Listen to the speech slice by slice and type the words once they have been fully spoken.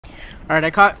Alright, I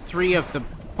caught 3 of the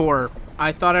 4.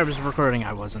 I thought I was recording,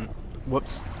 I wasn't.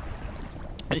 Whoops.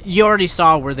 You already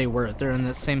saw where they were. They're in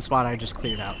the same spot I just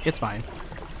cleared out. It's fine.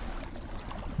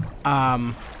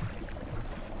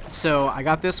 So, I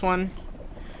got this one.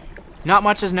 Not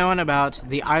much is known about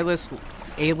the eyeless,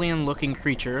 alien-looking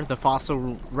creature. The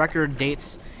fossil record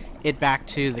dates it back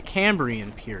to the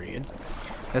Cambrian period.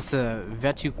 That's the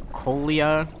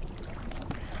Vetucolia.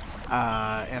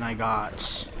 And I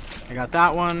got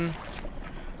that one.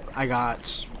 I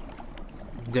got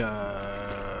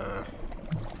the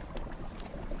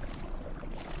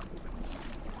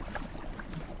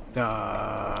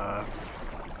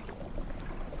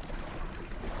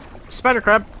spider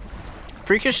crab,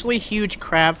 freakishly huge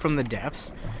crab from the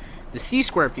depths. The sea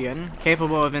scorpion,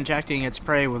 capable of injecting its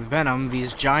prey with venom.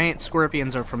 These giant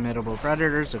scorpions are formidable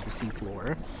predators of the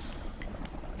seafloor.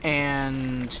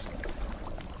 And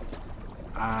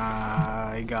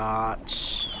I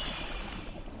got...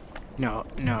 No,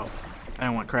 I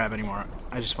don't want crab anymore.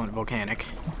 I just want volcanic.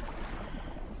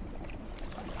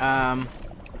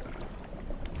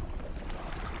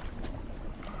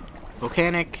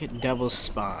 Volcanic devil's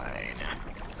spine.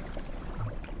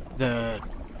 The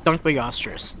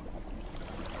Dunkleostrus.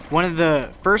 One of the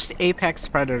first apex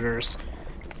predators.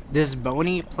 This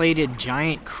bony, plated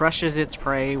giant crushes its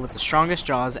prey with the strongest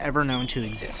jaws ever known to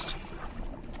exist.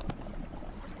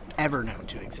 Ever known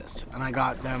to exist. And I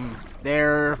got them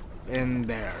there and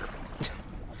there.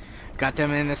 Got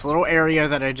them in this little area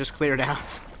that I just cleared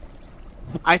out.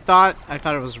 I thought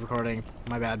it was recording.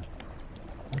 My bad.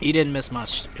 You didn't miss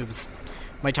much. It was,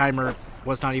 my timer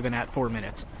was not even at 4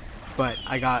 minutes. But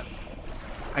I got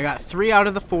 3 out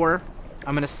of the 4.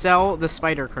 I'm gonna sell the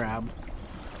spider crab.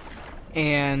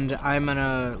 And I'm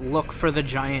gonna look for the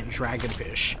giant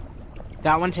dragonfish.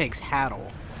 That one takes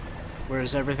Haddle.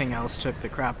 Whereas everything else took the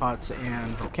crab pots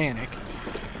and volcanic.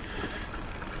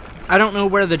 I don't know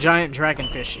where the giant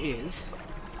dragonfish is.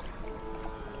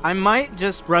 I might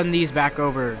just run these back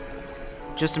over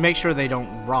just to make sure they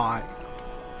don't rot.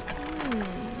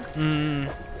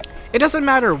 It doesn't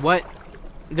matter what.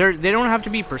 They don't have to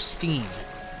be pristine.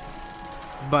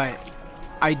 But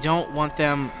I don't want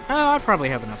them... I probably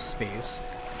have enough space.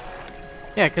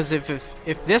 Yeah, because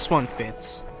if this one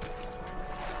fits,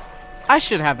 I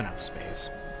should have enough space.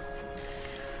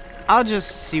 I'll just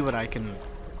see what I can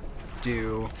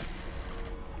do.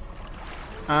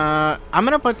 I'm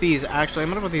gonna put these, actually, I'm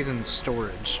gonna put these in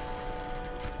storage.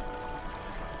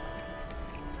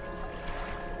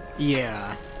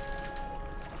 Yeah.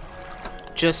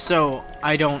 Just so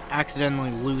I don't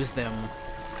accidentally lose them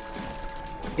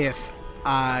if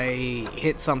I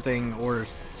hit something or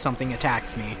something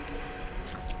attacks me.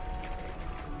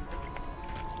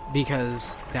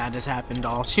 Because that has happened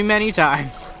all too many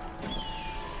times.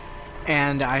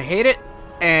 And I hate it,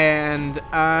 and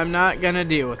I'm not gonna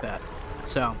deal with that.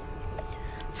 So,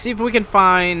 let's see if we can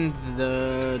find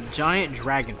the giant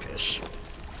dragonfish.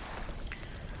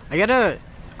 I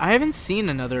haven't seen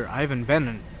another, I haven't been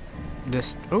in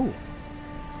this, oh,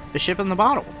 the ship in the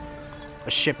bottle.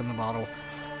 A ship in the bottle.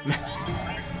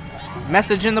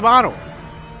 Message in the bottle.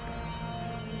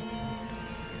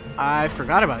 I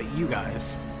forgot about you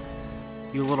guys.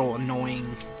 You little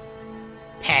annoying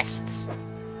pests.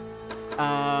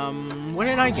 What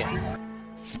did I get?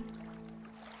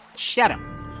 Shut up.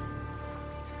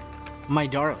 My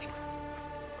darling.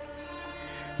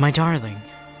 My darling,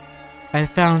 I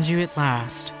found you at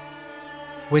last.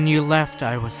 When you left,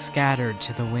 I was scattered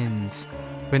to the winds,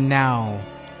 but now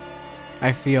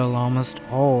I feel almost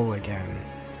whole again.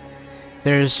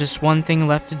 There is just one thing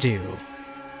left to do.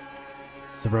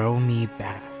 Throw me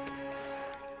back.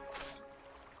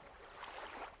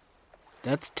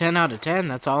 That's 10 out of 10.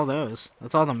 That's all those.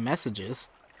 That's all the messages.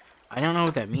 I don't know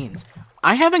what that means.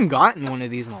 I haven't gotten one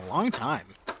of these in a long time.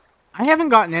 I haven't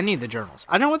gotten any of the journals.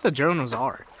 I know what the journals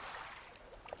are.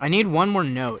 I need one more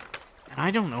note. And I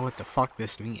don't know what the fuck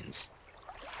this means.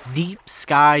 Deep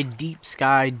sky, deep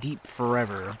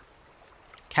forever.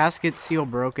 Casket seal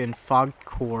broken, fog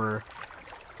core,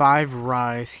 5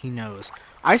 rise, he knows.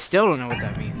 I still don't know what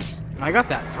that means. I got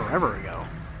that forever ago.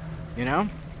 You know?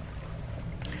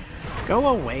 Go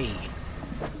away.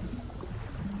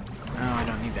 No, I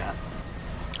don't need that.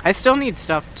 I still need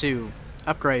stuff to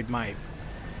upgrade my...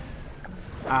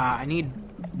 I need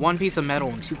 1 piece of metal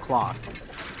and 2 cloth.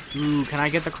 Ooh, can I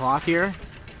get the cloth here?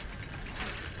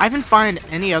 I haven't found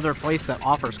any other place that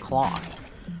offers cloth.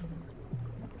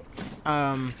 So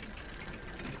I'm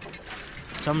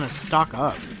gonna stock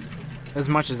up as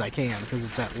much as I can because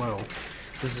it's at low.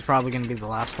 This is probably gonna be the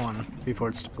last one before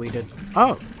it's depleted.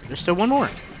 Oh, there's still one more.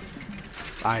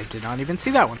 I did not even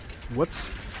see that one. Whoops.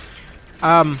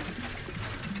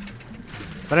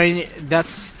 But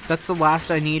that's the last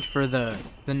I need for the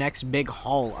next big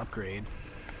hull upgrade.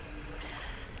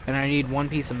 And I need one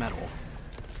piece of metal.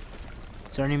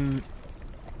 Is there any...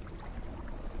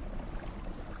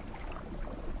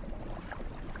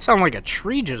 Sound like a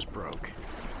tree just broke.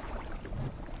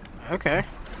 Okay.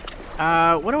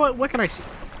 What can I see?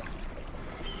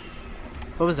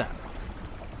 What was that?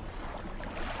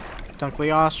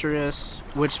 Dunkleosteris,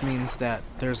 which means that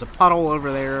there's a puddle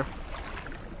over there.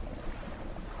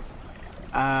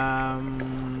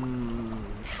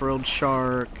 Frilled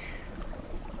shark.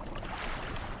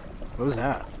 What was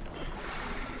that?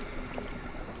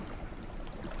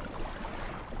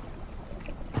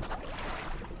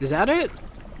 Is that it?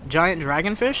 Giant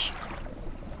dragonfish?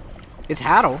 It's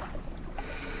Haddle.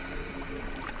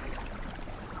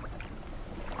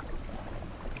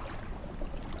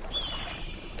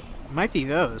 Might be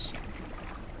those.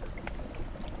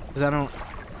 'Cause I don't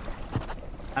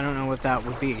know what that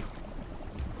would be.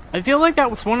 I feel like that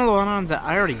was one of the ones that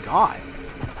I already got.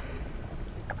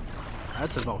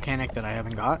 That's a volcanic that I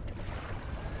haven't got.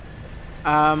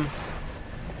 Oh,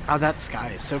 that sky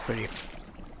is so pretty.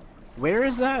 Where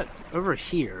is that? Over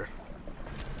here.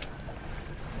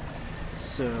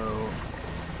 So,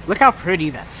 look how pretty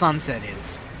that sunset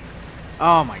is.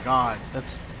 Oh my god,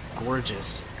 that's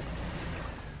gorgeous.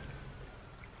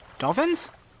 Dolphins?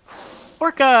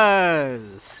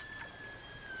 Orcas!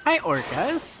 Hi,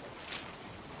 orcas.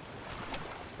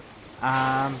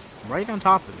 Right on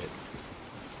top of it.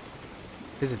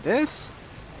 Is it this?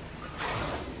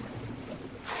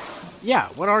 Yeah,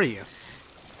 what are you?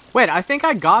 Wait, I think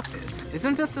I got this.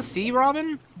 Isn't this a sea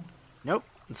robin? Nope,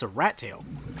 it's a rat tail.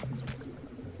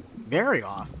 Very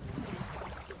off.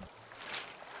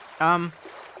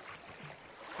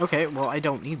 Okay, well, I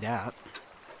don't need that.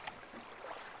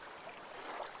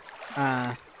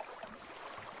 I'm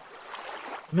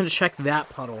gonna check that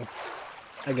puddle,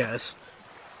 I guess.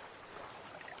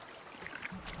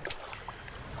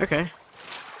 Okay.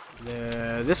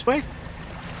 This way?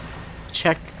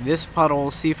 Check this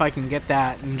puddle, see if I can get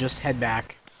that, and just head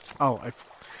back. Oh,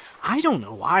 I don't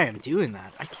know why I'm doing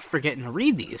that. I keep forgetting to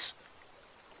read these.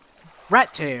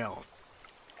 Rat tail.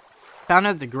 Found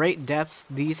at the great depths,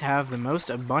 these have the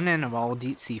most abundant of all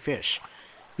deep-sea fish.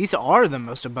 These are the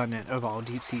most abundant of all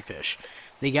deep-sea fish.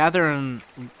 They gather in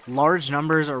large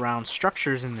numbers around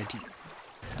structures in the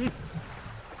deep.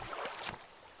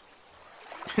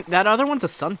 That other one's a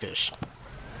sunfish.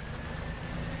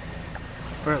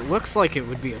 Or it looks like it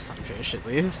would be a sunfish, at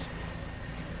least.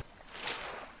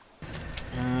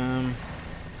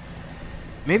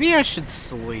 Maybe I should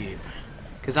sleep.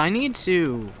 Because I need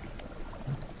to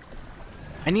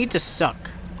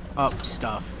suck up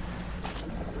stuff.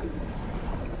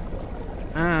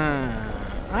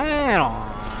 I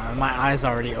don't... My eyes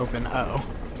already open. Uh-oh.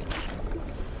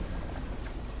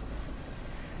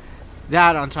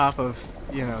 That on top of,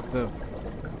 you know, the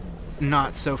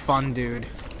not so fun dude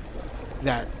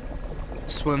that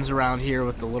swims around here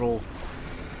with the little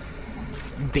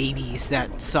babies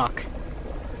that suck.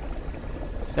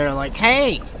 They're like,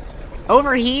 hey,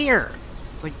 over here.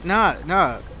 It's like,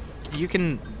 no, you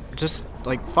can just,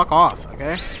 like, fuck off,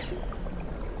 okay?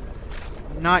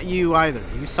 Not you either.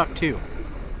 You suck too.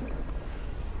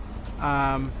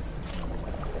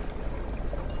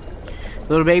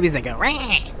 Little babies that go,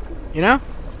 rah! You know?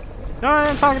 Know what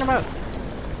I'm talking about?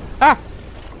 Ah!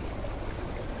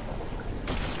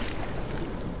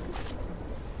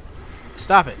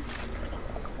 Stop it.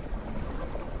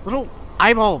 Little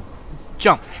eyeball.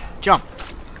 Jump. Jump.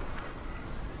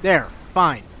 There.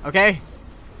 Fine. Okay?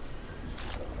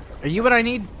 Are you what I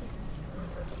need?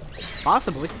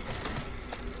 Possibly.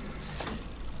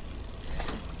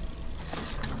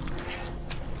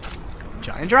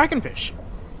 Giant dragonfish.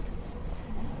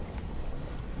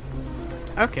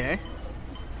 Okay.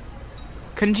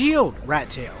 Congealed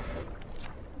rat tail.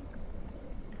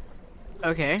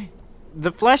 Okay.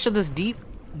 The flesh of this deep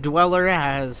dweller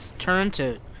has turned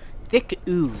to thick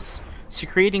ooze,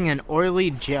 secreting an oily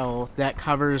gel that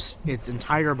covers its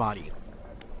entire body.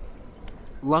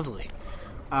 Lovely.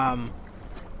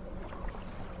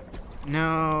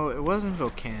 No, it wasn't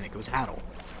volcanic, it was Haddle.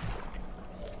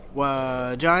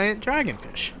 Giant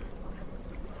dragonfish.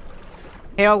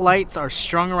 Pale lights are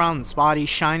strung around its body,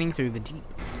 shining through the deep.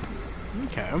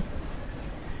 Okay.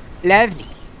 Lovely.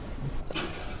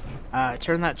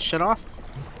 Turn that shit off.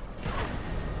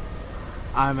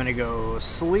 I'm gonna go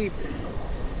sleep.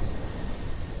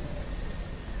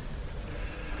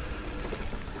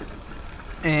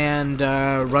 And,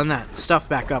 run that stuff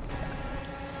back up.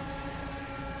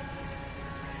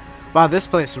 Wow, this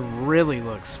place really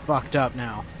looks fucked up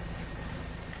now.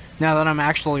 Now that I'm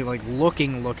actually, like,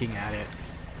 looking at it.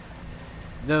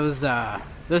 Those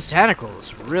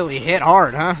tentacles really hit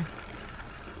hard, huh?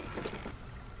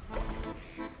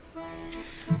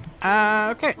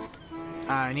 Okay.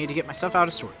 I need to get myself out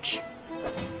of storage.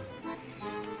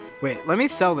 Wait, let me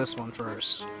sell this one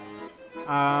first.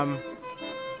 Where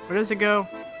does it go?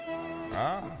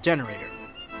 Generator.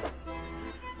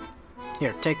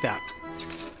 Here, take that.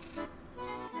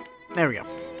 There we go.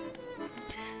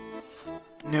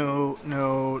 No.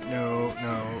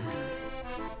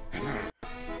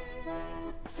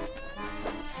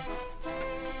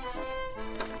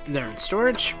 They're in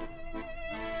storage.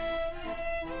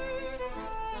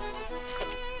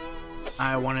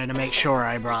 I wanted to make sure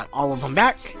I brought all of them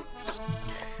back.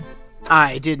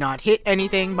 I did not hit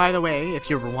anything, by the way, if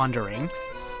you were wondering.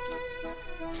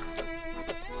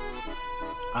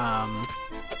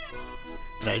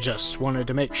 But I just wanted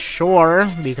to make sure,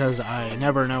 because I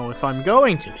never know if I'm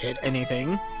going to hit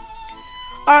anything.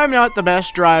 I'm not the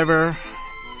best driver.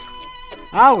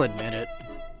 I'll admit it.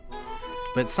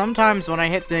 But sometimes when I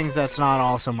hit things, that's not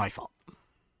also my fault.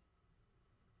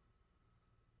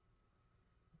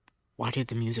 Why did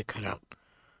the music cut out?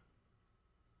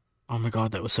 Oh my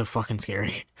god, that was so fucking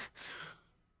scary.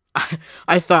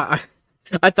 I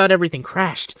thought everything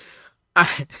crashed.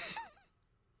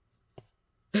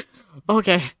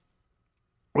 Okay.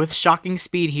 With shocking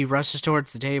speed, he rushes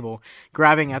towards the table,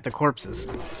 grabbing at the corpses.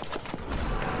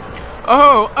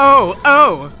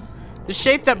 Oh! The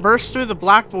shape that bursts through the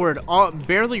blackboard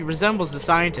barely resembles the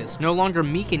scientist, no longer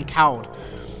meek and cowed.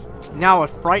 Now a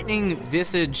frightening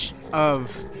visage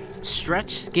of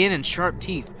stretched skin and sharp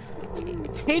teeth.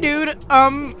 Hey dude,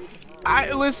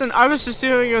 listen, I was just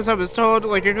doing as I was told,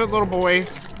 like a good little boy.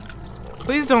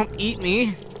 Please don't eat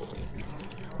me.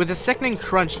 With a sickening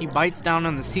crunch, he bites down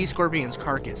on the sea scorpion's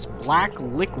carcass, black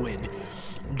liquid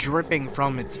dripping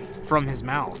from his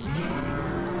mouth.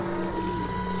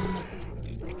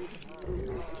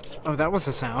 Oh, that was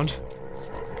a sound.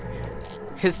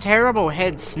 His terrible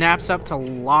head snaps up to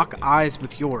lock eyes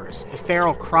with yours. A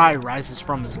feral cry rises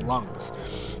from his lungs,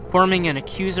 forming an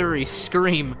accusory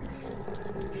scream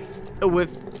with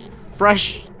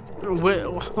fresh...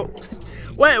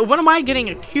 What am I getting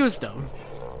accused of?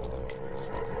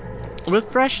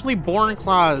 With freshly born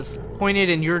claws pointed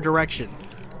in your direction.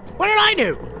 What did I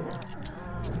do?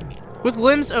 With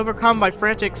limbs overcome by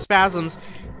frantic spasms,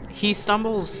 he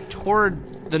stumbles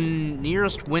toward the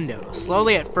nearest window,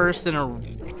 slowly at first and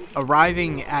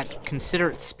arriving at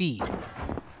considerate speed.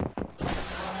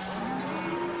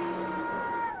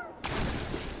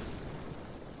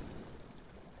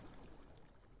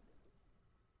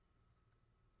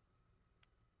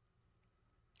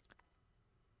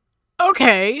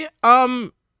 Okay,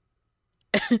 am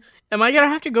I gonna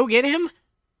have to go get him?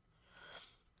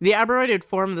 The aberrated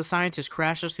form of the scientist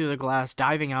crashes through the glass,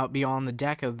 diving out beyond the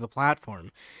deck of the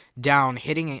platform, down,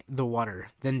 hitting the water,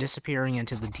 then disappearing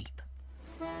into the deep.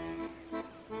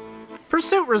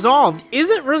 Pursuit resolved. Is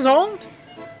it resolved?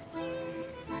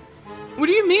 What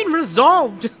do you mean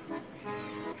resolved?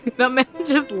 That man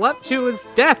just leapt to his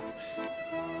death.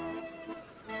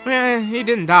 Well, he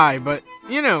didn't die, but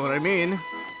you know what I mean.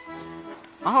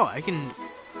 Oh, I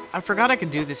forgot I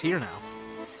could do this here now.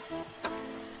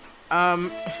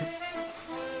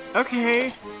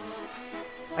 Okay.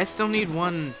 I still need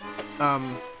one,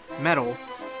 metal.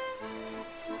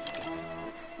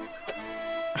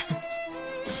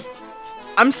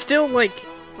 I'm still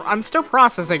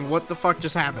processing what the fuck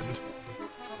just happened.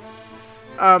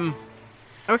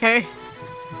 Okay.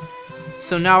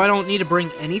 So now I don't need to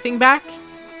bring anything back?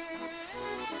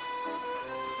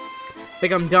 I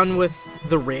think I'm done with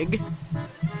the rig.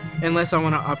 Unless I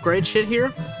want to upgrade shit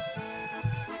here.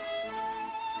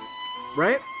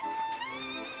 Right?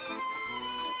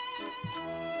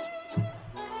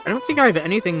 I don't think I have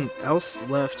anything else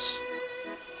left.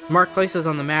 Mark places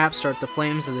on the map, start the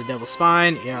flames of the Devil's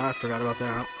Spine. Yeah, I forgot about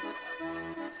that.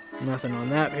 Nothing on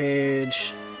that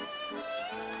page.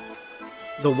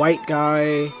 The white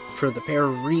guy for the pair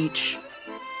of reach.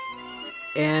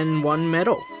 And one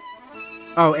medal.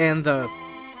 Oh, and the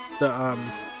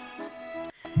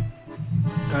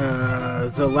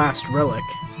last relic.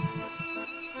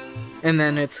 And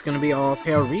then it's gonna be all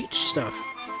pale reach stuff.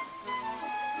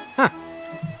 Huh.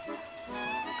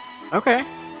 Okay.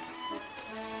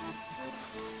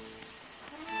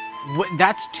 What?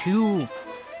 That's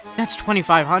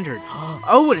 2,500.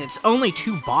 Oh, and it's only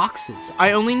 2 boxes.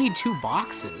 I only need 2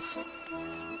 boxes.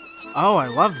 Oh, I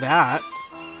love that.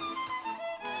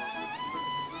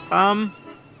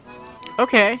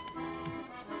 Okay.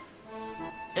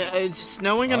 Is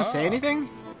no one gonna say anything?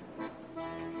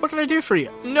 What can I do for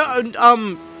you? No,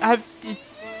 have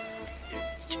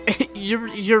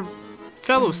your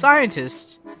fellow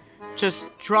scientist just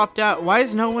dropped out. Why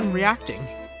is no one reacting?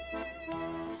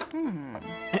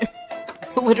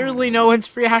 Literally no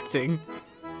one's reacting.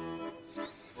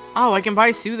 Oh, I can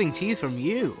buy soothing teeth from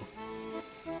you.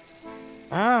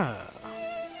 Ah.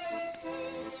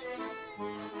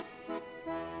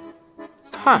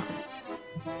 Huh.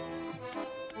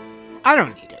 I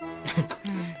don't need it.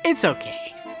 It's okay.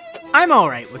 I'm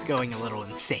alright with going a little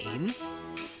insane.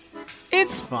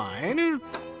 It's fine.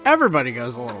 Everybody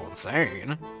goes a little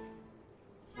insane.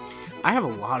 I have a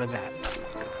lot of that.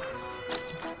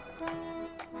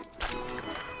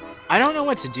 I don't know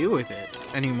what to do with it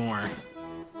anymore.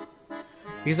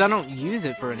 Because I don't use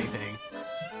it for anything.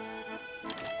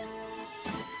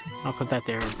 I'll put that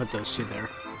there and put those two there.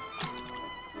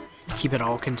 Keep it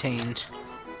all contained.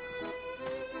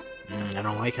 I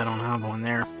don't have one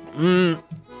there.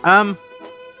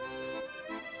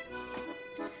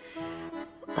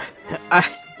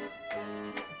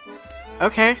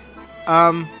 Okay.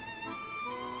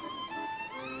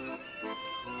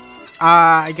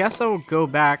 I guess I'll go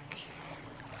back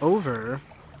over.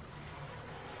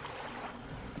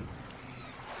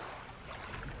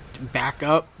 Back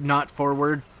up, not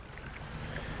forward.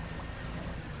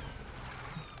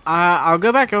 I'll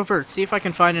go back over, see if I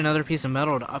can find another piece of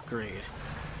metal to upgrade.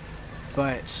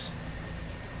 But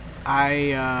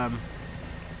the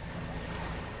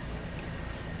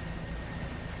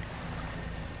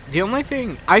only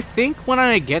thing, I think when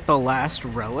I get the last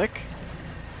relic,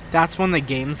 that's when the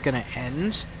game's gonna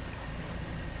end.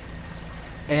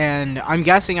 And I'm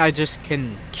guessing I just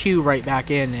can queue right back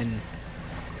in and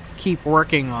keep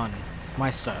working on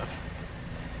my stuff.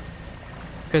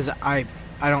 Because I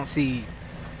don't see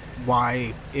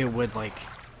why it would, like,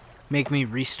 make me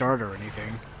restart or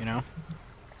anything, you know?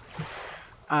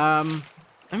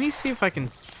 Let me see if I can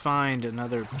find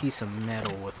another piece of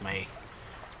metal with my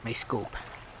scope.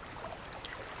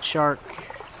 Shark.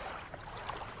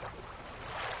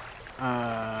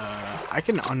 I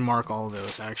can unmark all of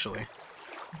those, actually.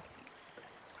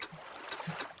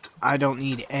 I don't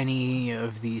need any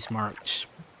of these marked.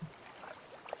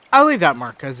 I'll leave that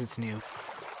marked because it's new.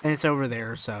 And it's over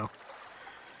there, so.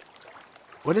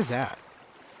 What is that?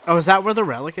 Oh, is that where the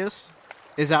relic is?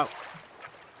 Is that...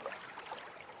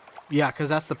 Yeah, because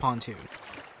that's the pontoon.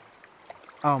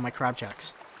 Oh, my crab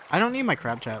jacks. I don't need my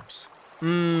crab traps.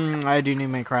 I do need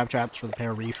my crab traps for the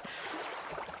pear reef.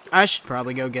 I should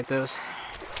probably go get those.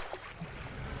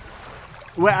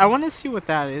 Well, I want to see what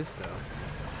that is, though.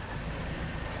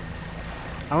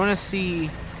 I want to see...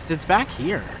 Because it's back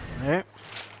here, right?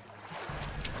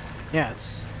 Yeah,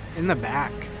 it's in the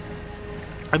back.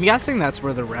 I'm guessing that's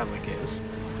where the relic is.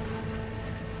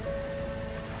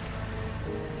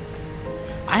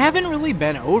 I haven't really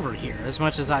been over here as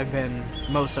much as I've been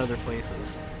most other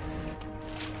places.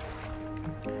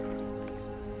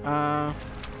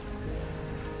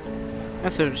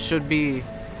 So it should be...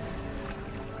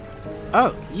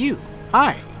 Oh, you.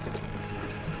 Hi.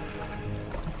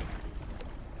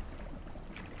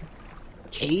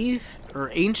 Cave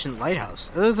or ancient lighthouse?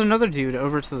 There's another dude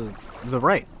over to the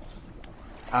right.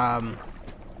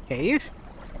 Cave?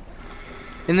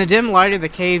 In the dim light of the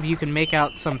cave, you can make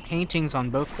out some paintings on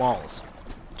both walls.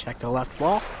 Check the left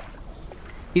wall.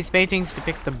 These paintings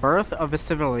depict the birth of a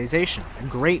civilization. A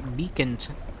great beacon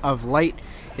of light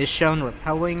is shown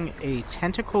repelling a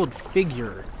tentacled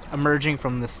figure emerging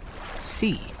from the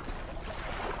sea.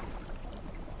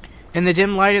 In the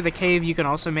dim light of the cave, you can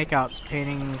also make out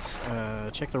paintings.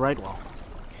 Check the right wall.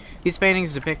 These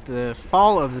paintings depict the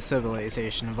fall of the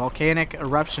civilization. Volcanic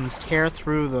eruptions tear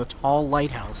through the tall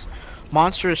lighthouse.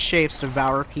 Monstrous shapes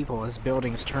devour people as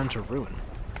buildings turn to ruin.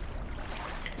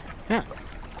 Yeah.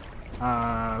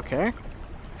 Okay.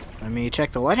 Let me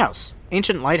check the lighthouse.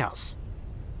 Ancient lighthouse.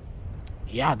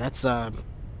 Yeah, that's,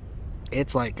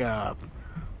 it's like,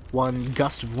 one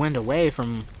gust of wind away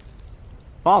from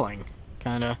falling,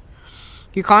 kinda.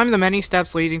 You climb the many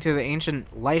steps leading to the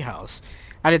ancient lighthouse.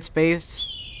 At its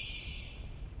base...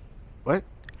 What?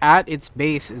 At its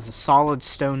base is a solid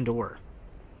stone door.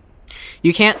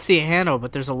 You can't see a handle,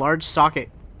 but there's a large socket.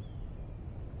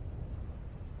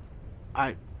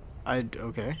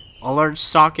 Okay. A large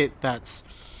socket that's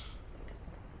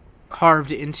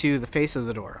carved into the face of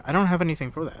the door. I don't have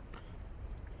anything for that.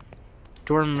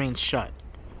 Door remains shut.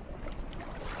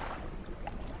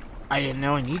 I didn't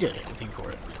know I needed anything for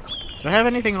it. Do I have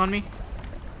anything on me?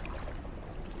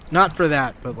 Not for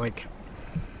that, but like...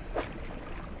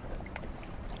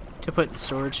 to put in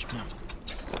storage? No.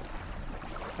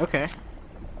 Okay.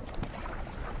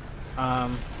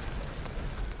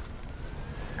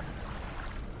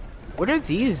 What are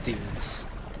these dudes?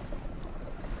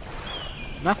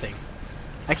 Nothing.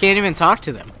 I can't even talk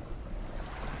to them.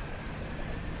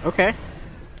 Okay.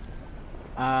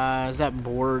 Is that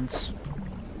boards?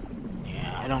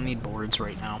 Yeah, I don't need boards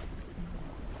right now.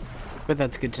 But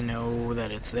that's good to know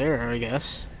that it's there, I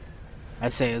guess.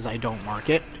 I'd say as I don't mark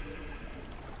it.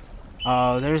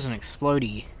 Oh, there's an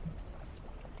explodey.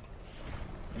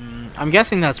 I'm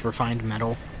guessing that's refined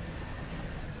metal.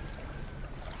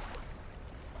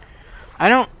 I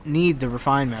don't need the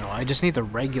refined metal, I just need the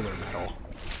regular metal.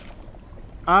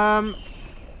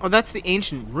 Oh, that's the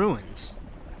ancient ruins.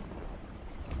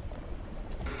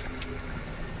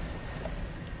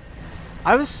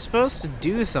 I was supposed to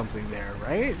do something there,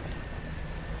 right?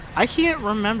 I can't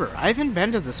remember. I haven't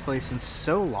been to this place in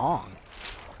so long.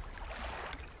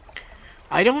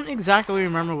 I don't exactly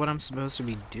remember what I'm supposed to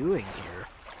be doing here.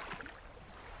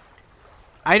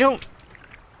 I don't...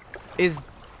 Is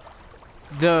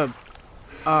the...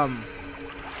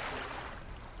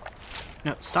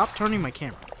 No, stop turning my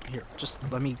camera. Here, just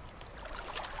let me...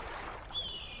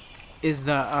 Is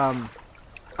the,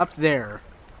 up there...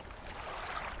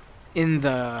 In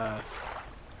the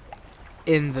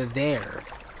there.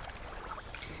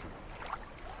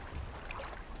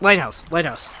 Lighthouse.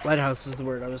 Lighthouse is the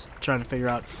word I was trying to figure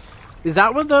out. Is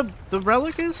that where the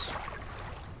relic is?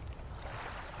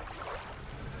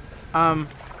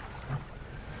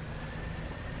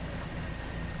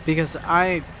 Because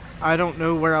I don't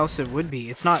know where else it would be.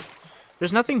 It's not...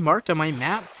 There's nothing marked on my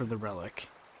map for the relic.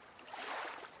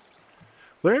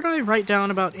 Where did I write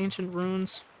down about ancient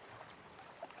ruins?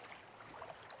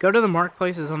 Go to the marked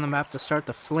places on the map to start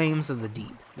the flames of the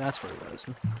deep. That's what it was.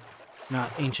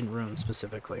 Not ancient ruins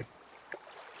specifically.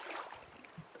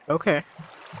 Okay.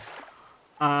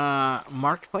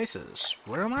 Marked places.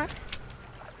 Where am I?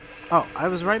 Oh, I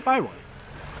was right by one.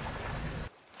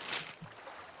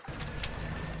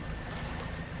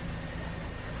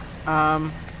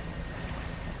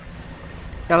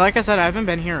 Yeah, like I said, I haven't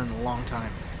been here in a long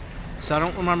time. So I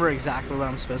don't remember exactly what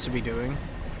I'm supposed to be doing.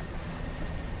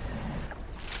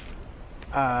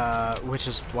 Which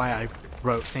is why I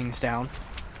wrote things down.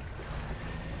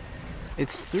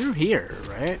 It's through here,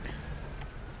 right?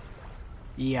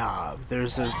 Yeah,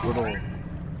 there's those little...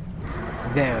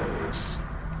 Those.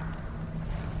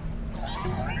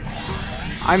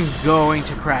 I'm going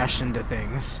to crash into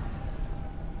things.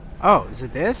 Oh, is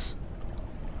it this?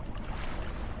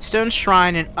 Stone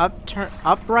shrine, an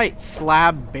upright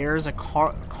slab bears a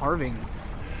carving.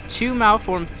 Two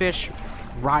malformed fish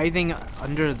writhing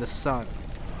under the sun.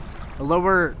 The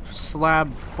lower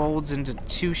slab folds into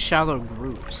two shallow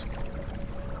groups.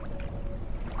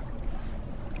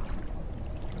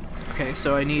 Okay,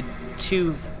 so I need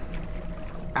two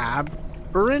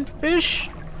aberrant fish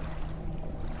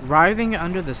writhing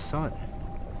under the sun.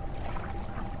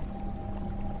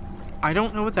 I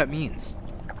don't know what that means.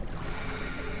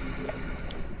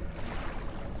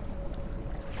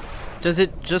 Does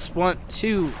it just want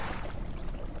two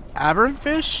aberrant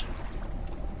fish?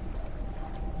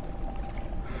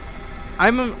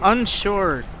 I'm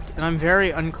unsure, and I'm very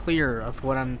unclear of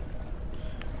what I'm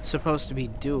supposed to be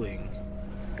doing.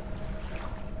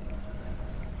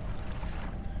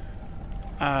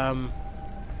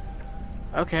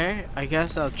 Okay, I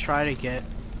guess I'll try to get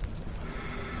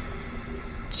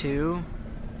two.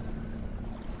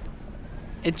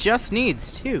 It just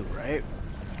needs two, right?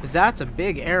 Because that's a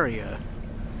big area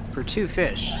for two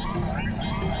fish.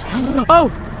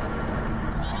 Oh!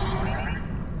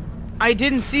 I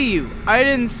didn't see you. I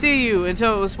didn't see you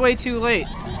until it was way too late.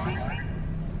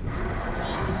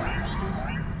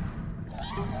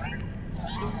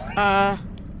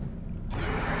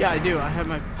 Yeah, I do. I have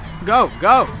my... Go!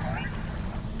 Go!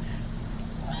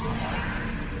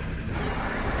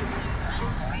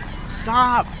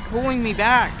 Stop pulling me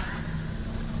back.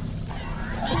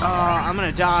 I'm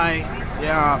gonna die.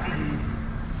 Yeah.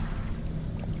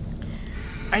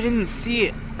 I didn't see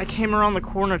it. I came around the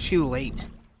corner too late.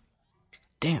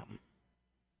 Damn.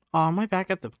 Oh, am I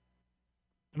back at the...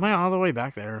 Am I all the way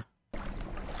back there?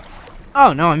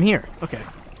 Oh, no, I'm here. Okay.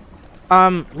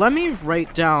 Let me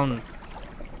write down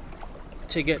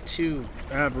to get two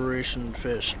aberration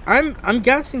fish. I'm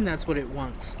guessing that's what it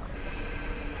wants.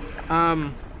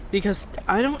 Because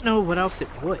I don't know what else it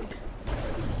would.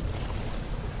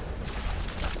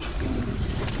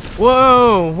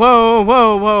 Whoa, whoa,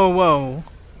 whoa, whoa, whoa.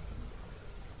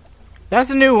 That's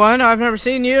a new one. I've never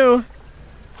seen you.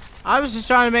 I was just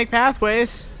trying to make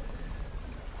pathways.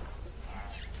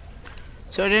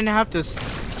 So I didn't have to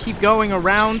keep going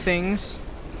around things.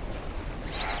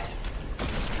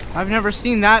 I've never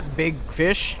seen that big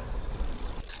fish.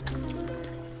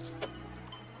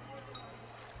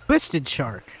 twisted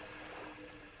shark.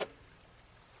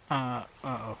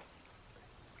 Uh-oh.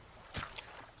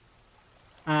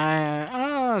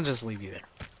 I'll just leave you there.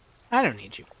 I don't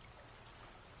need you.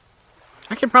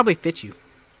 I could probably fit you.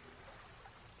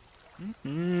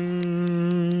 Give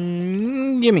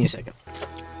me a second.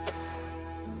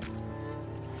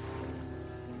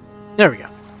 There we go.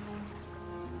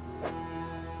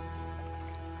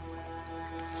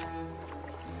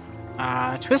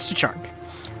 Twisted shark.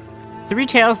 3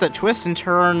 tails that twist and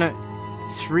turn,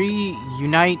 3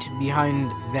 unite behind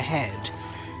the head.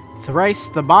 Thrice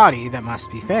the body that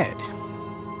must be fed.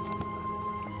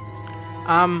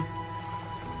 I'm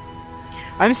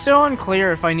still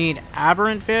unclear if I need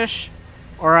aberrant fish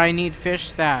or I need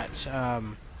fish that, I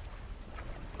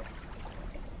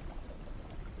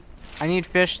need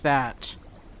fish that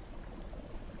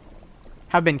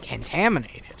have been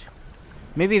contaminated.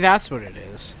 Maybe that's what it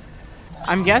is.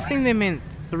 I'm guessing they meant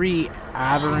 3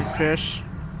 aberrant fish.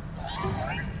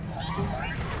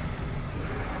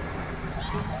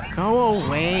 Go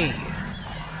away.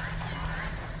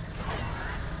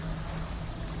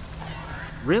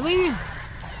 Really?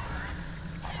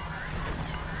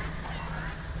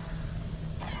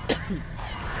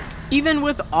 Even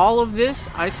with all of this,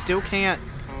 I still can't...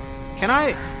 Can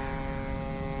I...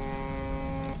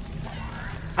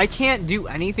 I can't do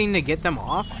anything to get them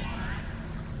off?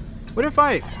 What if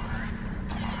I...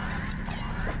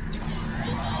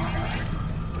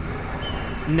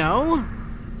 No?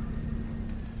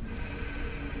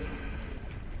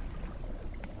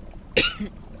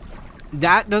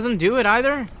 That doesn't do it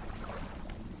either?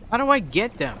 How do I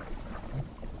get them?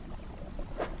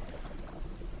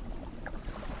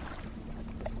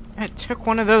 I took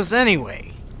one of those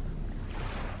anyway.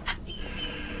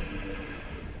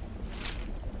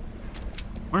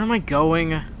 Where am I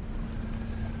going?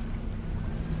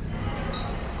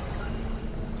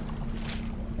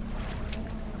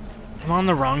 I'm on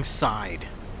the wrong side.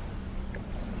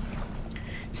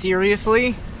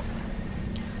 Seriously?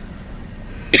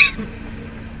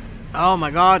 Oh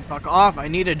my god, fuck off. I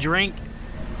need a drink.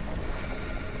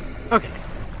 Okay.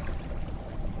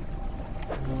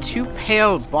 2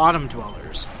 pale bottom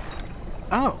dwellers.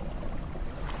 Oh.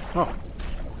 Oh.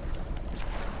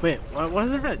 Wait, what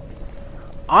was that?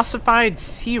 Ossified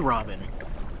sea robin.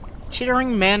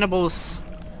 Chittering mandibles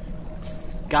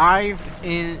scythe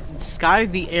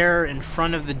the air in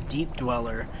front of the deep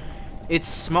dweller. Its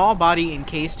small body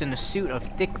encased in a suit of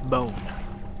thick bone.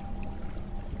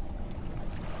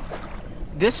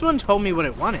 This one told me what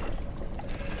it wanted.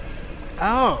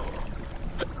 Oh.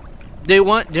 They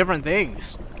want different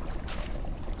things.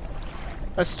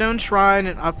 A stone shrine,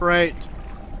 an upright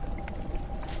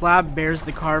slab bears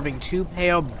the carving, 2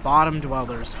 pale bottom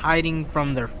dwellers hiding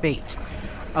from their fate.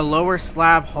 A lower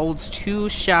slab holds 2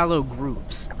 shallow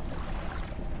groups.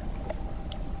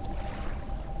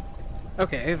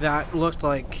 Okay, that looked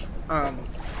like,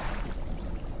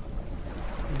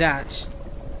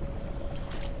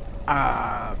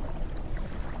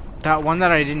 that one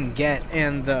that I didn't get,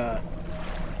 and the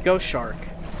ghost shark,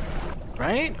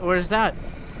 right? Or is that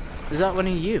one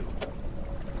of you?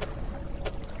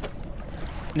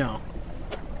 No.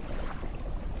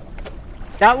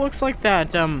 That looks like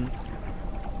that,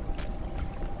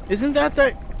 isn't that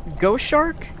the ghost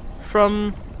shark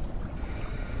from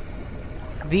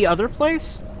the other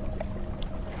place?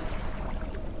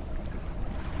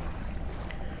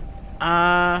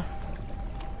 I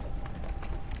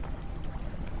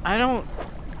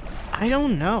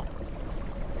don't know.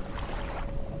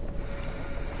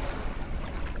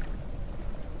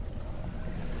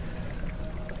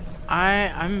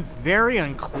 I'm very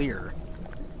unclear.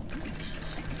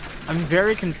 I'm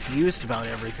very confused about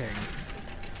everything.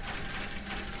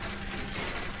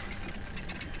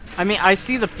 I mean, I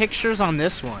see the pictures on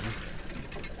this one,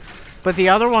 but the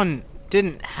other one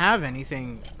didn't have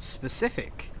anything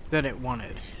specific that it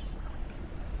wanted.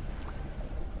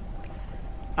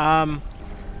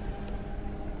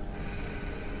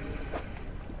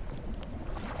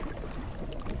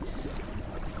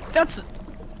 That's...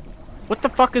 What the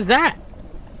fuck is that?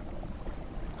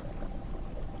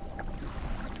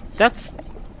 That's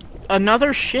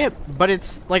another ship, but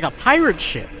it's like a pirate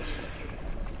ship.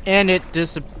 And it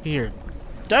disappeared.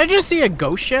 Did I just see a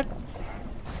ghost ship?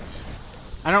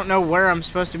 I don't know where I'm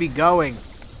supposed to be going.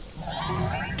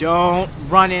 Don't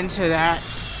run into that.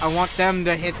 I want them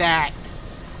to hit that.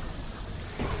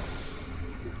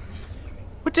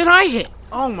 What did I hit?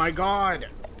 Oh my god.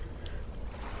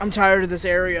 I'm tired of this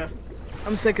area.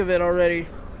 I'm sick of it already.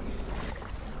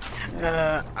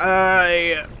 I'm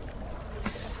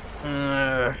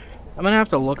gonna have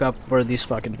to look up where these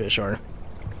fucking fish are.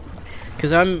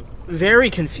 Because I'm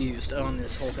very confused on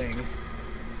this whole thing.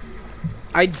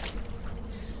 I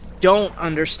don't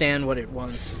understand what it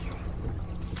wants.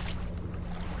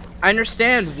 I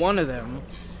understand one of them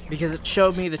because it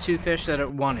showed me the two fish that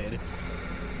it wanted.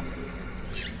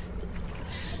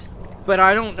 But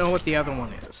I don't know what the other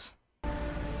one is.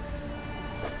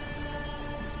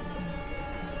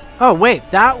 Oh wait,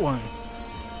 that one.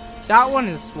 That one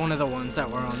is one of the ones that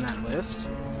were on that list.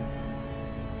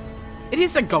 It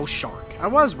is a ghost shark. I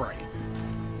was right.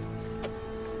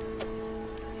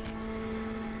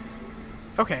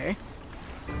 Okay.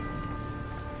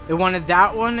 It wanted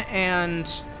that one and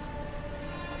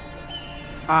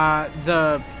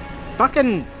the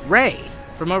fucking ray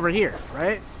from over here,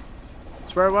 right?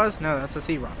 That's where it was? No, that's a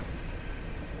sea rock.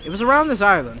 It was around this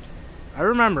island. I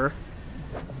remember.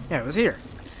 Yeah, it was here.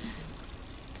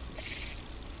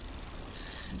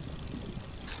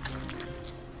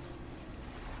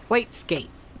 Plate skate.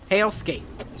 Hail skate.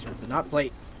 But not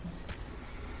plate.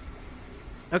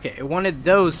 Okay, it wanted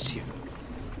those two.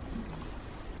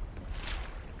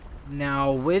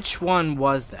 Now, which one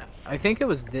was that? I think it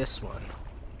was this one.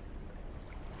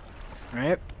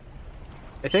 Right?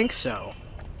 I think so.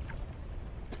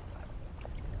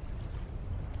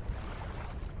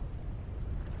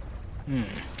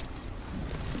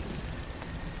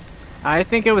 I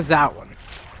think it was that one.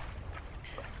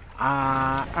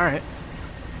 Alright.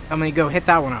 I'm gonna go hit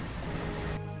that one up.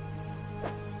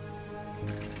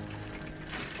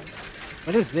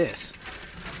 What is this?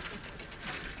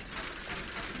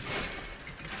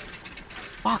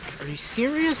 Fuck, are you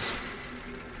serious?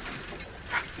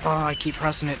 Oh, I keep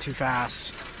pressing it too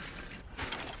fast.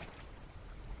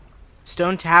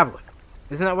 Stone tablet.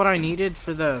 Isn't that what I needed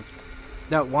for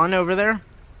that one over there?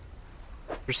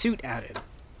 Pursuit added.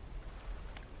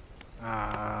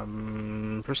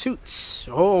 Pursuits.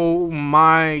 Oh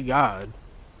my god.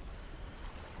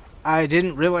 I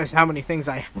didn't realize how many things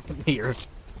I have here.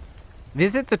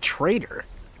 Visit the trader.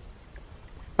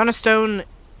 Found a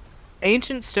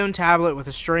ancient stone tablet with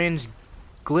a strange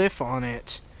glyph on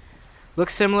it.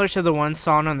 Looks similar to the one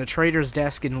sawn on the trader's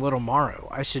desk in Little Morrow.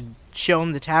 I should show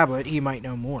him the tablet, he might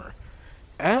know more.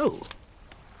 Oh.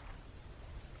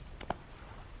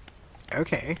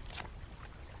 Okay.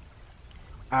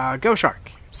 Go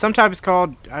shark. Sometimes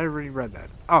called, I already read that.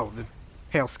 Oh, the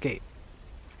pale skate.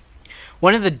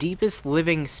 One of the deepest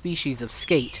living species of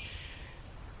skate.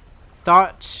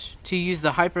 Thought to use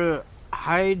the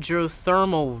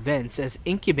hydrothermal vents as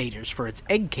incubators for its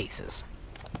egg cases.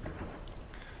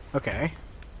 Okay.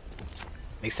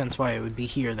 Makes sense why it would be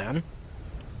here then.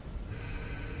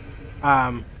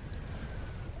 I'm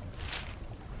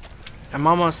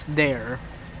almost there.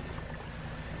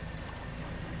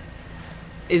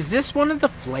 Is this one of the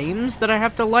flames that I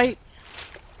have to light?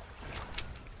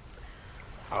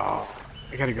 Oh,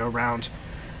 I gotta go around.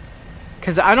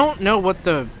 Because I don't know what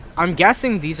the... I'm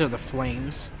guessing these are the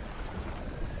flames.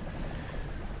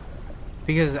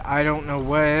 Because I don't know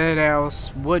what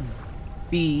else would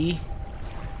be.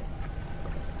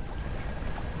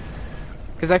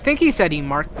 Because I think he said he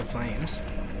marked the flames.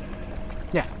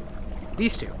 Yeah,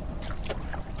 these two.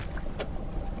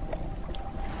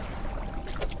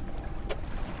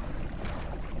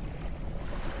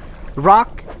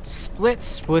 Rock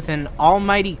splits with an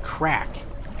almighty crack.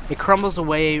 It crumbles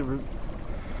away,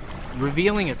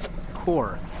 revealing its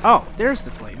core. Oh, there's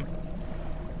the flame.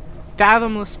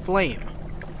 Fathomless flame.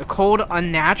 The cold,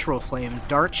 unnatural flame.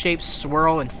 Dart-shaped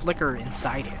swirl and flicker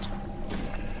inside it.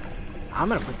 I'm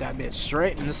gonna put that bitch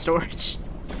straight into storage.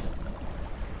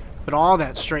 Put all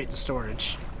that straight to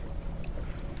storage.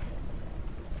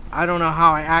 I don't know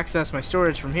how I access my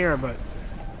storage from here, but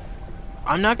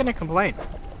I'm not gonna complain.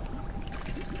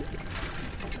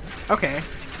 Okay,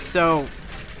 so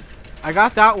I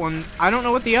got that one. I don't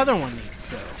know what the other one needs,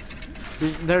 though.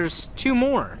 There's two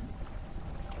more.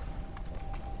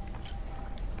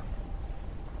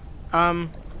 Let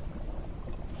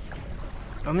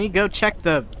me go check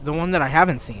the one that I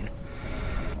haven't seen.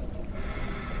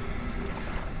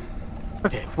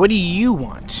 Okay, what do you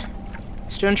want?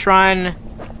 Stone Shrine,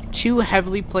 2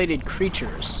 heavily plated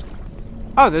creatures.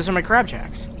 Oh, those are my crab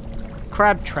traps.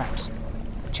 Crab traps.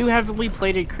 2 heavily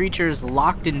plated creatures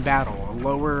locked in battle. A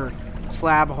lower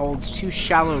slab holds 2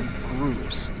 shallow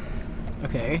grooves.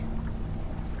 Okay.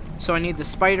 So I need the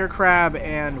spider crab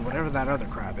and whatever that other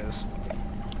crab is.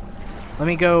 Let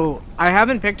me go. I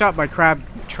haven't picked up my crab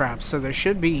traps, so they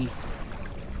should be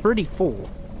pretty full.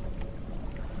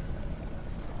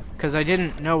 Because I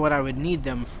didn't know what I would need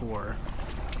them for.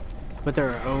 But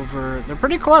they're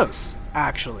pretty close,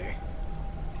 actually.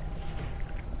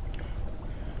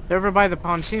 They're over by the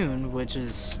pontoon, which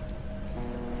is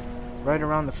right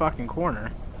around the fucking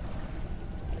corner.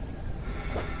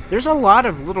 There's a lot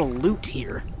of little loot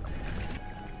here.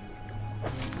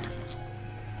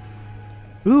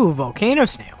 Ooh, volcano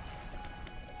snail.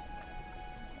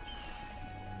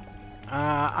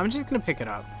 I'm just gonna pick it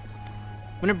up.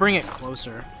 I'm gonna bring it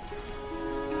closer.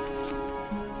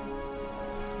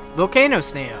 Volcano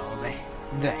snail.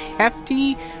 The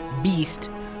hefty beast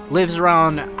lives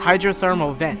around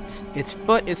hydrothermal vents. Its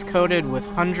foot is coated with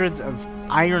hundreds of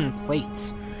iron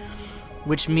plates,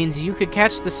 which means you could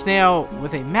catch the snail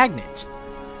with a magnet.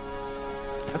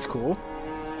 That's cool.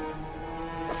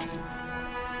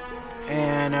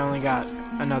 And I only got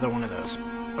another one of those.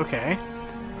 Okay.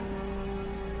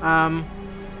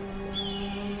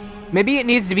 Maybe it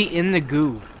needs to be in the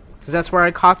goo, because that's where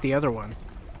I caught the other one.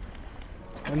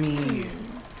 Let me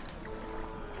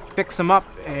fix them up,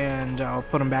 and I'll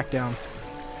put them back down.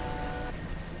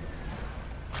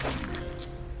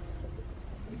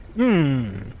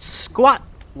 Squat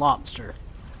lobster.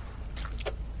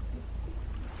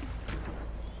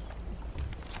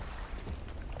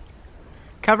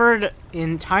 Covered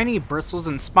in tiny bristles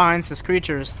and spines, this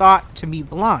creature is thought to be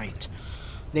blind.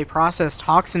 They process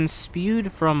toxins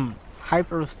spewed from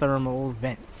hyperthermal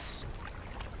vents.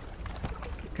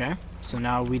 Okay, so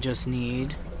now we just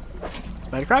need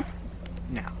spider crab?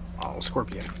 No,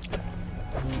 scorpion.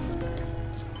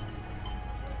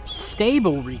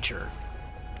 Stable reacher.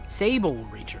 Sable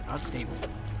reacher, not stable.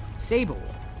 Sable.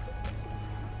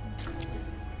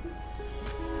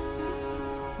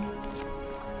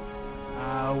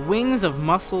 Wings of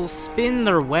mussels spin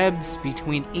their webs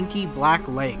between inky black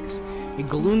legs. A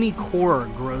gloomy core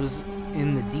grows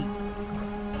in the deep.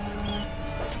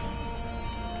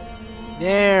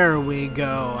 There we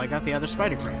go. I got the other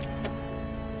spider crab.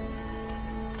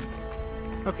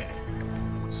 Okay.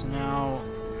 So now,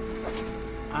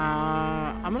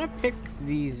 I'm gonna pick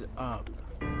these up,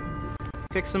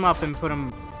 fix them up, and put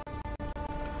them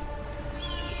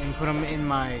in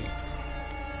my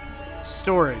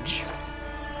storage,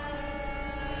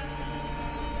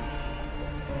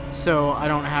 so I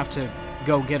don't have to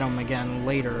go get them again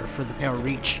later for the pale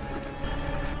reach.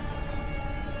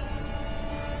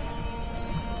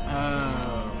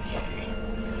 Okay.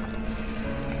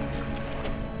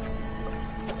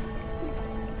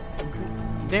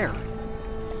 There.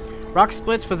 Rock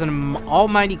splits with an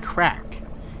almighty crack.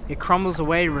 It crumbles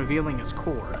away, revealing its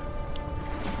core.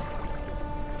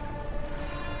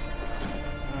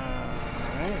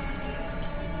 Alright.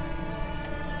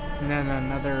 And then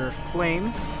another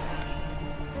flame.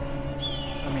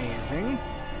 Amazing.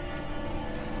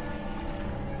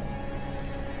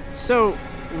 So,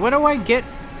 what do I get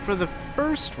for the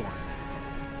first one?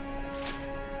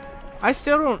 I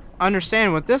still don't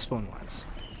understand what this one wants.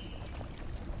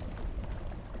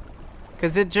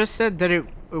 Because it just said that it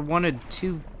wanted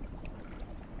to...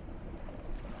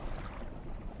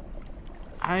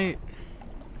 I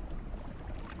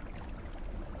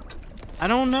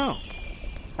don't know.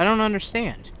 I don't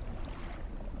understand.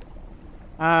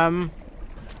 I'm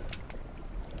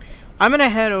gonna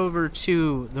head over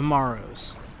to the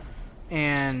Morrows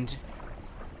and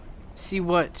see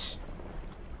what...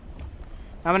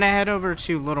 I'm gonna head over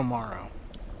to Little Morrow,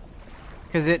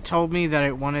 because it told me that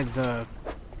it wanted the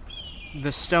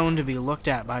stone to be looked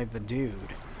at by the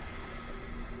dude.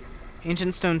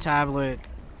 Ancient stone tablet.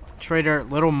 Trader at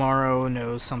Little Morrow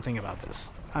knows something about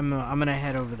this. I'm gonna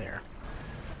head over there.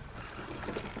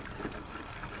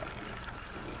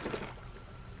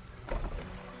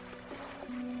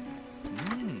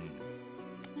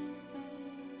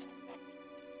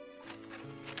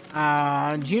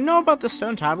 Do you know about the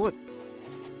stone tablet?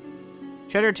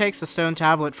 Trader takes the stone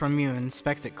tablet from you and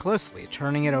inspects it closely,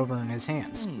 turning it over in his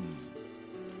hands.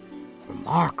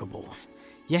 Remarkable.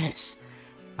 Yes,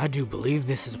 I do believe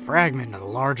this is a fragment of a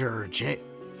larger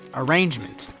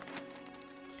arrangement.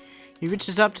 He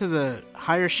reaches up to the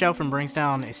higher shelf and brings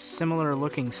down a similar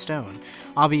looking stone,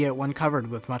 albeit one covered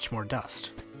with much more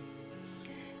dust.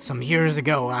 Some years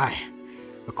ago, I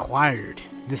acquired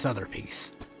this other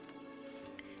piece.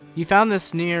 You found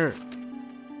this near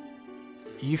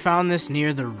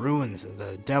the ruins of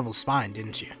the Devil's Spine,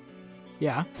 didn't you?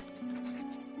 Yeah.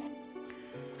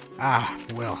 Ah,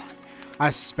 well,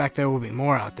 I suspect there will be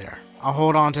more out there. I'll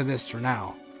hold on to this for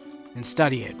now, and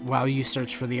study it while you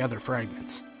search for the other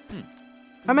fragments.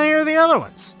 How many are the other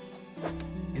ones?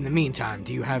 In the meantime,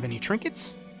 do you have any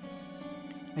trinkets?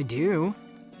 I do.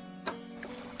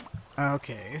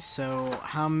 Okay, so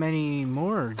how many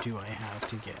more do I have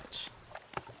to get?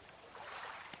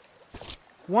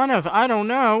 One of, I don't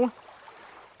know.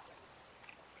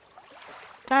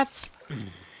 That's...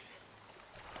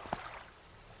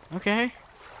 Okay.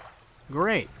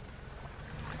 Great.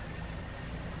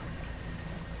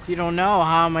 If you don't know,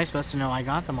 how am I supposed to know I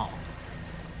got them all?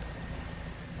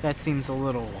 That seems a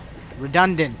little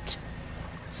redundant,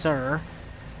 sir.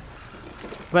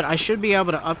 But I should be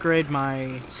able to upgrade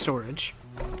my storage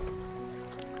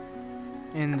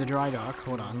in the dry dock.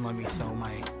 Hold on, let me sell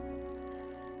my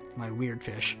weird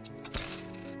fish.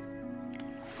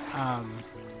 I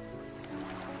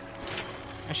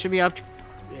should be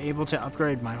able to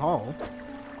upgrade my hull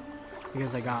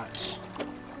because I got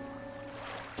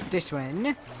this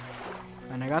one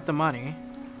and I got the money.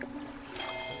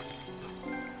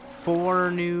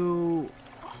 4 new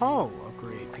hull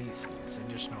upgrade pieces,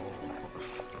 additional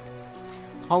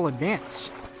hull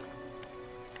advanced.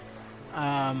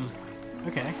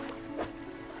 Okay.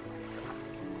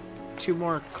 2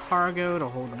 more cargo to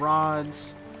hold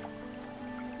rods,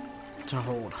 to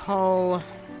hold hull,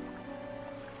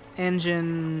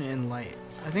 engine, and light.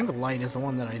 I think light is the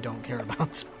one that I don't care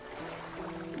about.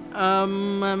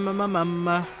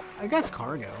 I guess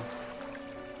cargo.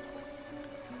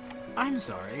 I'm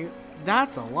sorry.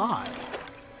 That's a lot.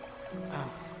 Oh.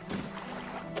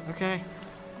 Okay.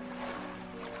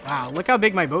 Wow, look how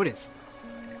big my boat is.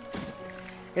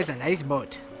 It's a nice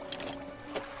boat.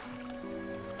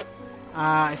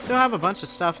 I still have a bunch of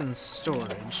stuff in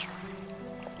storage.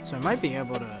 So I might be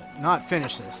able to not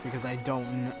finish this because I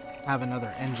don't have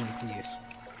another engine piece.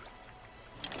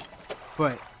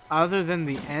 But other than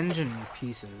the engine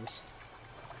pieces,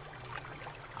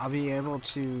 I'll be able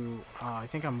to... I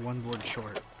think I'm 1 board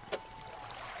short.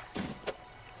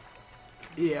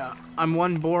 Yeah, I'm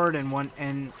 1 board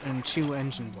and 2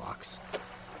 engine blocks.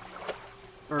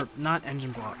 Or not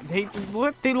engine block. They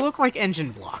look like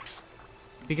engine blocks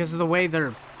because of the way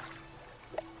they're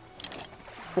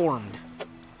formed.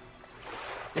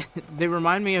 They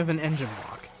remind me of an engine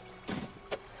block.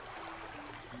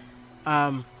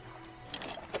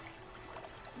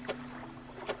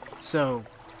 So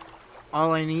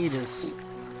all I need is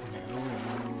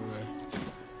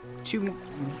two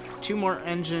more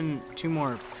engine, 2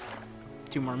 more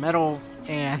metal,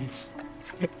 and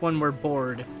 1 more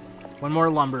board, 1 more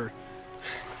lumber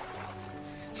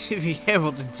to be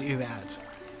able to do that.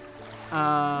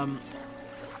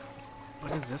 What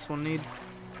does this one need?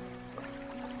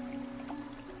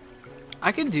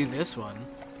 I can do this one,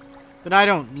 but I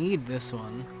don't need this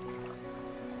one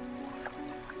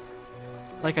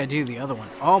like I do the other one.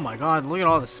 Oh my god, look at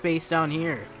all the space down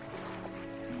here.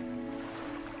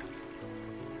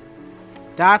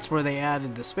 That's where they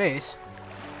added the space.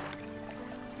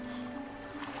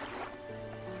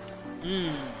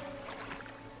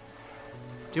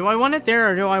 Do I want it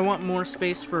there, or do I want more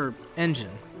space for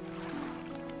engine?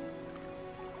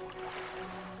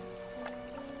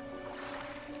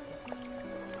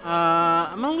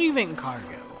 I'm gonna leave it in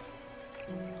cargo.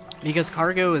 Because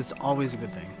cargo is always a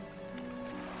good thing.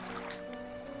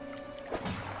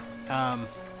 God,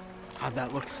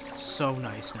 that looks so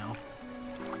nice now.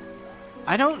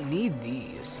 I don't need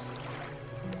these.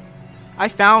 I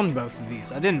found both of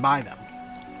these. I didn't buy them.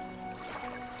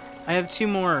 I have 2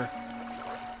 more.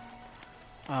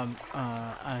 I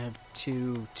have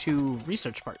two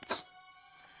research parts.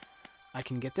 I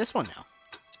can get this one now.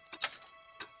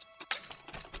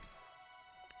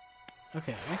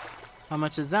 Okay. How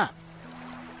much is that?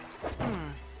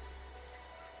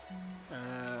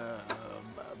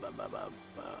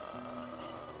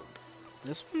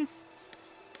 This one?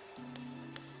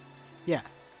 Yeah.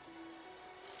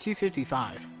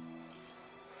 255.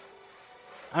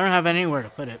 I don't have anywhere to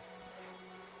put it.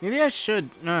 Maybe I should.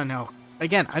 No.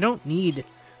 Again, I don't need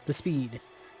the speed.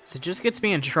 So it just gets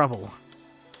me in trouble.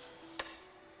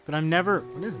 But I'm never...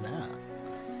 What is that?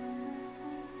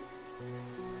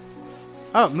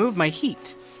 Oh, it moved my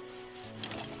heat.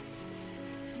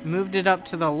 Moved it up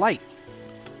to the light.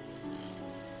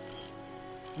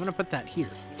 I'm gonna put that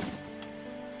here.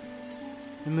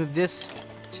 And move this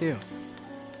too.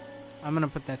 I'm gonna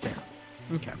put that there.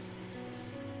 Okay.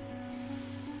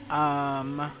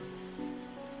 I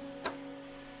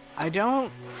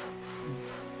don't...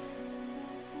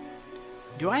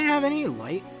 Do I have any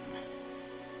light?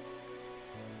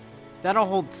 That'll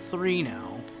hold 3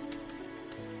 now.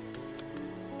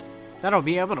 That'll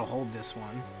be able to hold this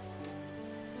one.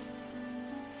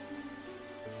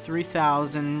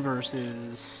 3,000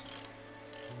 versus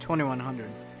 2,100.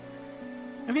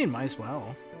 I mean, might as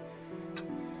well.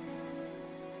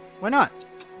 Why not?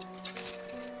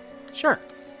 Sure.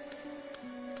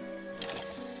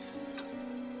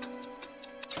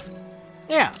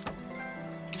 Yeah.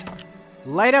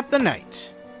 Light up the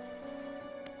night.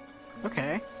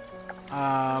 Okay.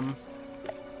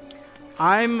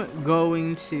 I'm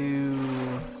going to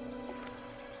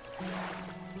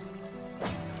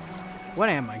What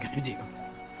am I gonna do?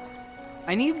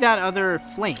 I need that other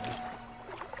flame.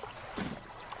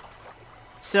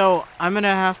 So I'm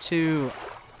gonna have to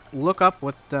look up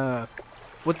what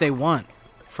they want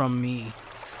from me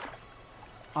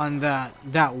on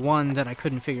that one that I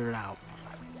couldn't figure it out,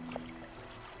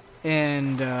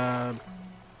 and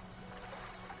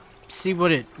see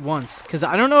what it wants. Cause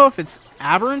I don't know if it's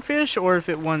aberrant fish or if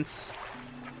it wants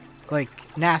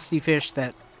like nasty fish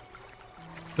that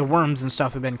the worms and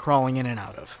stuff have been crawling in and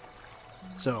out of.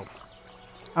 So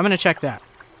I'm gonna check that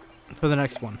for the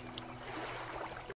next one.